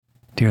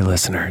Dear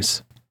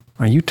listeners,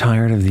 are you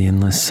tired of the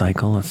endless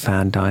cycle of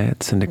fad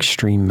diets and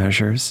extreme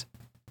measures?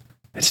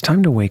 It's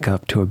time to wake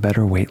up to a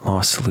better weight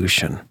loss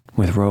solution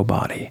with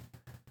Rowbody.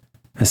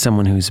 As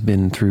someone who's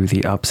been through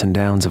the ups and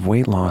downs of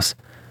weight loss,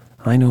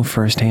 I know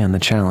firsthand the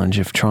challenge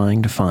of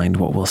trying to find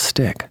what will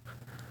stick.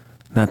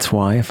 That's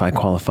why if I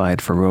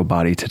qualified for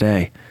Rowbody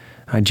today,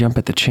 I'd jump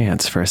at the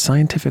chance for a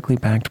scientifically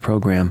backed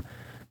program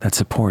that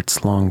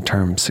supports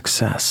long-term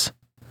success.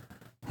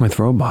 With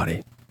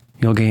Rowbody,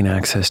 you'll gain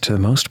access to the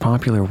most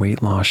popular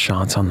weight loss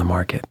shots on the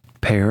market,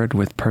 paired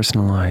with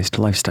personalized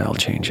lifestyle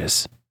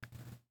changes.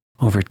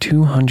 Over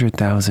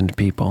 200,000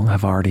 people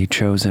have already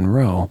chosen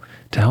Row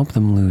to help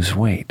them lose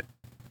weight.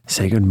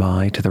 Say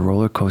goodbye to the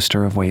roller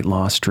coaster of weight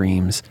loss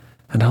dreams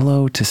and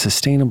hello to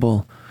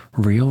sustainable,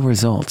 real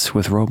results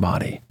with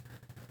Rowbody.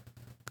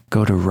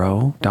 Go to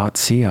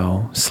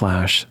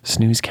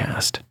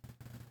row.co/snoozecast.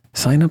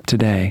 Sign up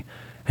today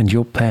and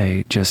you'll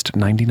pay just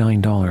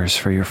 $99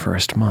 for your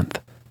first month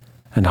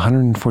and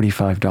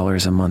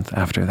 $145 a month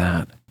after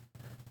that.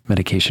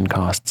 Medication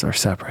costs are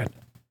separate.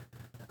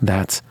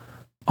 That's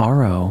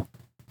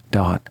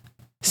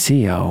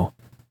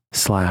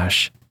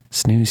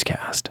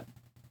ro.co/snoozecast.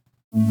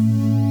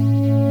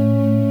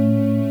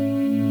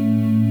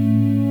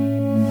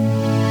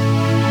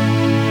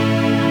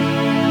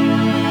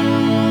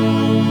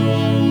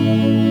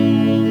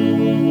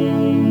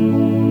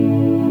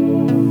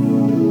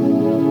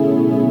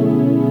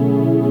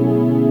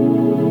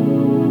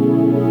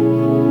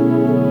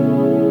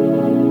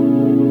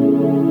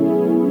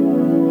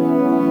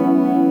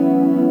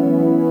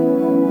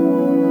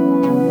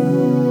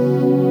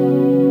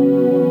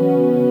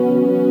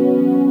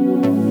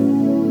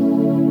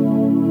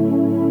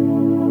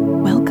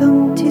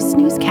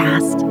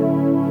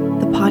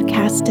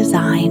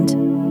 Designed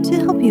to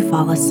help you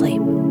fall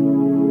asleep.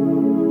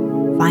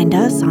 Find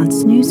us on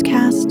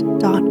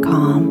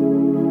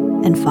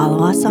snoozecast.com and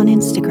follow us on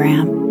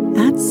Instagram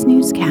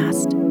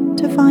 @snoozecast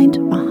to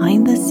find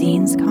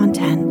behind-the-scenes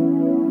content.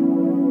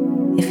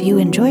 If you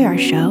enjoy our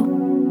show,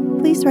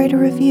 please write a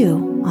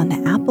review on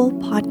the Apple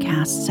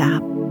Podcasts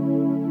app.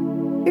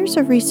 Here's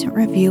a recent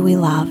review we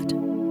loved.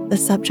 The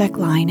subject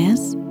line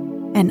is,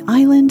 "An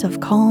Island of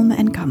Calm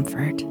and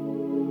Comfort."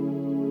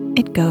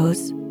 It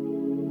goes,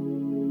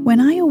 "When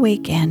I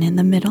awaken in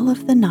the middle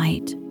of the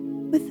night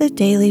with the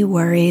daily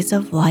worries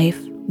of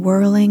life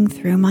whirling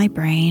through my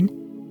brain,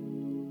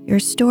 your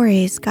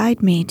stories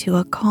guide me to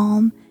a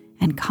calm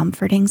and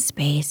comforting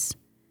space.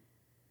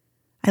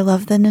 I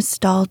love the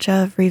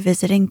nostalgia of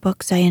revisiting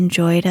books I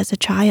enjoyed as a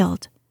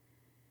child.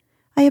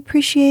 I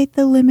appreciate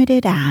the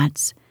limited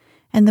ads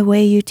and the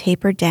way you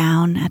taper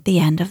down at the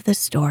end of the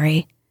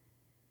story.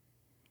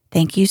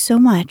 Thank you so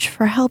much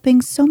for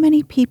helping so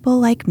many people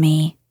like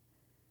me."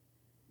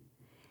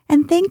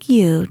 And thank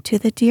you to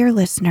the dear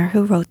listener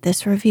who wrote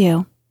this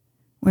review.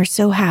 We're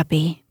so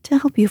happy to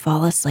help you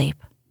fall asleep.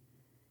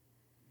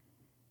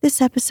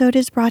 This episode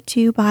is brought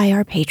to you by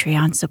our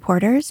Patreon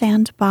supporters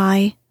and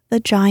by The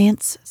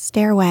Giant's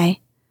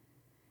Stairway.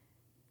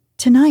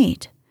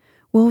 Tonight,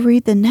 we'll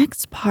read the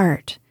next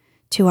part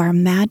to our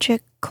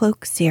Magic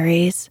Cloak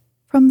series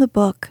from the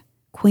book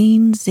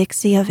Queen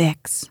Zixi of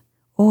Ix,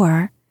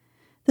 or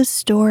The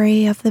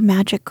Story of the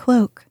Magic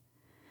Cloak,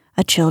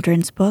 a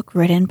children's book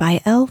written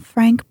by L.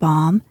 Frank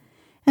Baum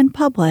and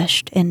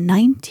published in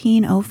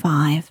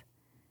 1905.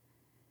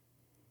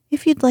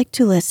 If you'd like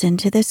to listen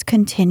to this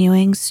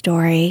continuing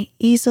story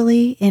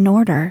easily in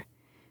order,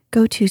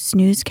 go to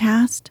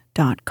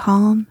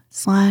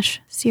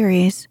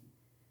snoozecast.com/series.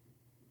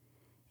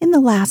 In the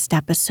last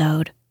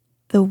episode,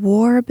 the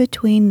war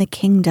between the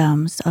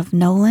kingdoms of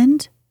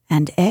Noland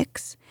and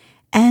Ix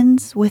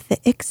ends with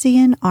the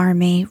Ixian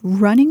army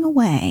running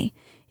away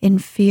in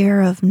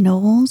fear of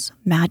Noel's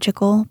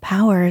magical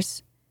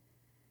powers.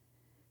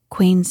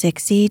 Queen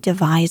Zixi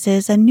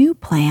devises a new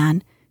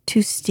plan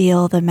to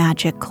steal the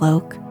magic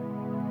cloak.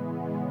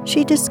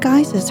 She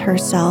disguises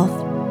herself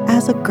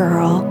as a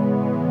girl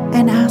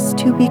and asks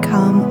to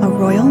become a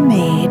royal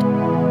maid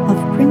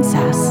of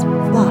Princess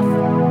Fluff.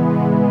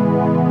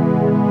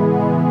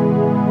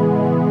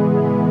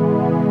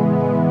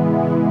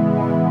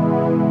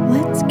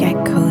 Let's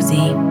get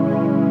cozy.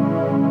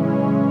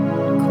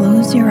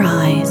 Close your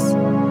eyes.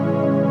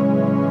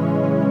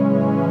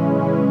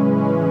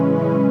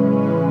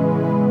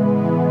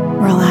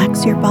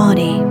 Relax your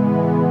body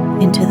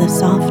into the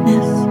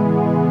softness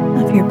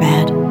of your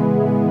bed.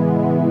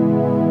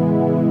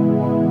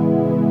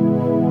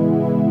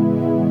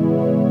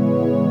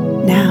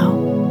 Now,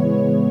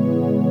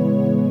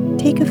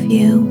 take a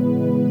few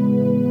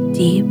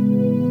deep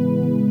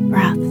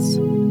breaths.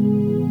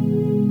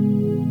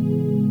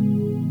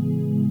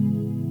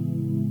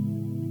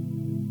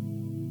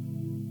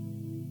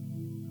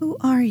 "Who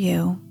are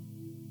you?"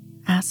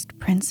 asked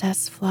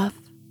Princess Fluff.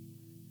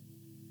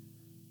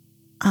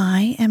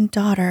 "I am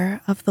daughter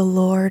of the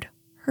Lord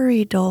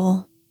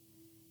Hurrydole,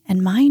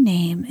 and my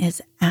name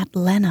is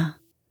Atlena,"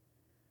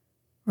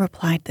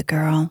 replied the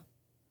girl,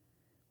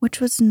 which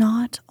was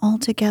not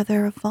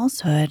altogether a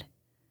falsehood,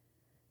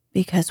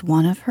 because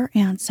one of her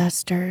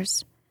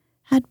ancestors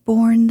had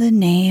borne the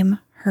name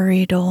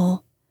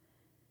Hurrydole,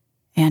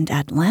 and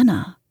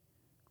Adlena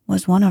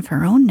was one of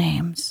her own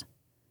names.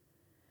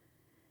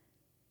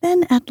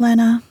 "Then,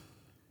 Adlena,"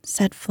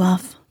 said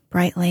Fluff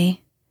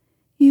brightly,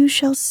 "you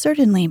shall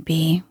certainly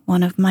be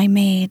one of my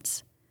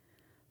maids,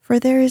 for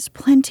there is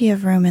plenty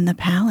of room in the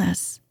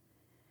palace,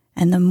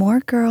 and the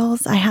more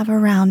girls I have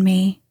around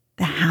me,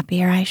 the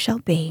happier I shall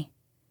be."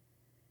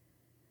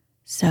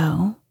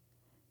 So,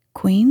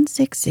 Queen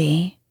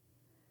Zixi,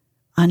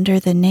 under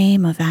the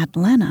name of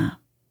Adlena,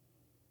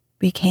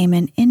 became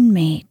an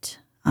inmate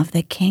of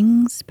the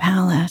king's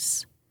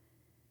palace,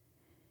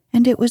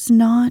 and it was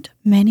not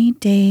many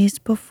days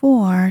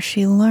before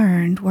she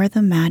learned where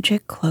the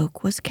magic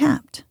cloak was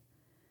kept,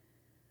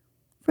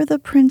 for the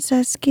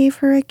princess gave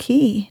her a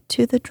key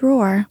to the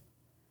drawer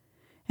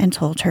and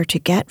told her to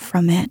get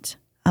from it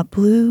a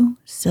blue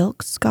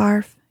silk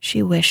scarf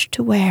she wished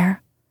to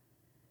wear,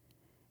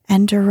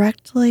 and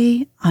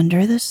directly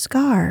under the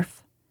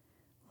scarf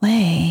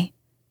lay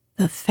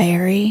the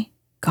fairy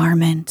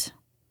garment.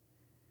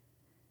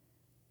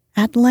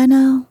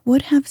 Adlena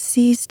would have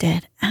seized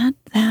it at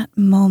that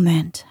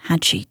moment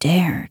had she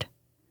dared,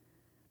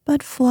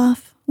 but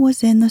Fluff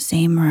was in the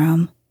same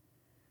room,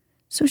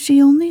 so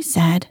she only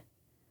said,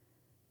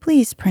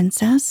 "Please,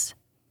 Princess,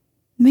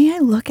 may I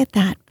look at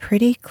that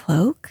pretty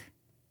cloak?"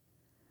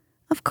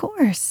 "Of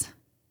course,"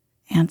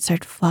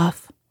 answered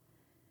Fluff,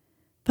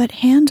 "but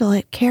handle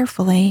it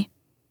carefully,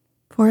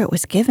 for it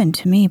was given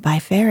to me by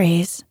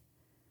fairies."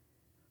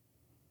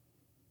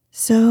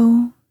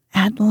 So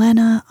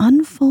Adlena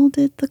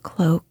unfolded the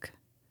cloak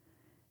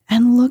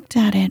and looked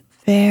at it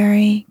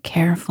very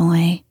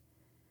carefully,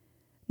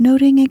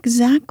 noting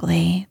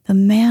exactly the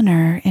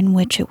manner in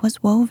which it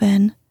was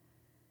woven.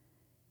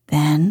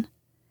 Then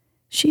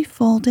she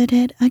folded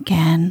it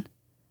again,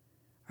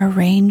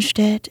 arranged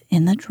it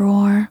in the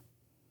drawer,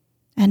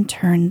 and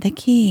turned the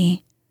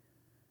key,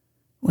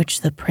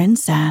 which the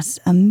princess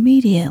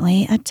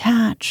immediately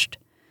attached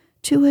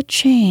to a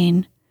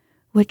chain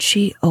which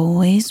she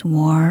always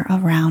wore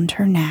around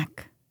her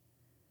neck.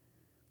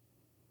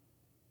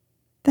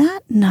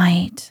 That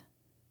night,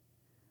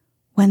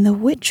 when the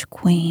Witch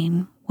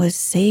Queen was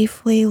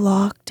safely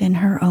locked in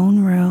her own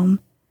room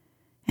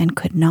and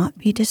could not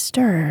be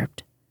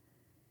disturbed,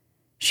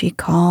 she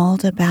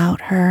called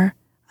about her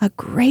a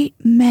great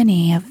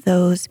many of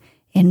those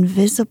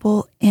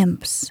invisible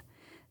imps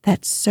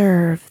that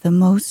serve the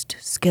most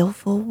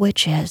skillful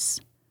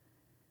witches,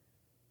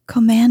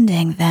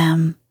 commanding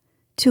them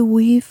to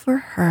weave for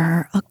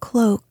her a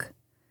cloak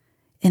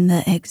in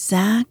the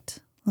exact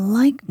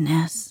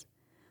likeness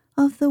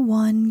of the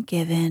one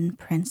given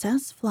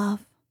Princess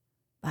Fluff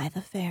by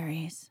the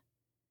fairies.